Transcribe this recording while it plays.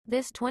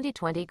This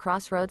 2020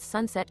 CrossRoads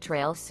Sunset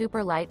Trail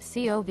Super Lite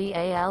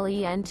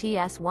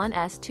COVALENTS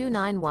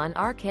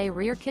 1S291RK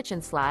rear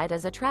kitchen slide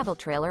is a travel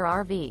trailer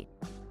RV.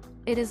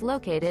 It is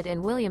located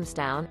in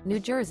Williamstown, New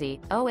Jersey,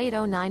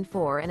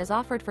 08094 and is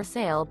offered for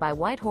sale by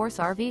White Horse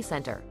RV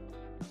Center.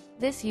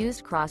 This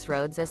used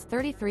CrossRoads is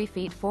 33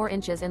 feet 4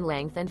 inches in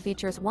length and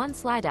features one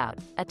slideout,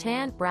 a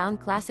tan, brown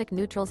classic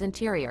neutrals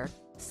interior,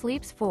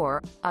 sleeps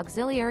 4,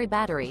 auxiliary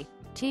battery,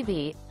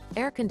 TV,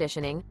 air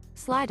conditioning,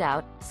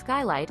 Slideout,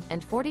 Skylight,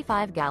 and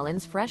 45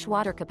 gallons fresh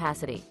water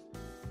capacity.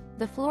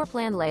 The floor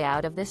plan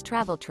layout of this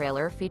travel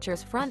trailer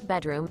features front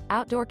bedroom,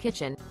 outdoor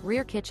kitchen,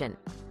 rear kitchen.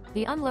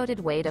 The unloaded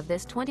weight of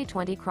this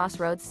 2020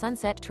 CrossRoads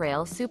Sunset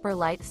Trail Super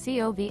Lite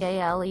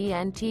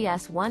COVALENTS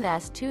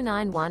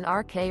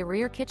 1S291RK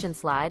rear kitchen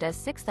slide is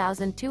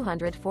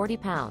 6,240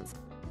 pounds.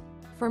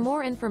 For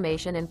more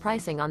information and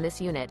pricing on this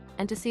unit,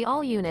 and to see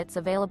all units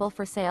available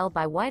for sale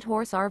by White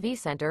Horse RV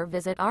Center,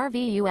 visit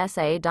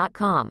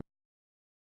RVUSA.com.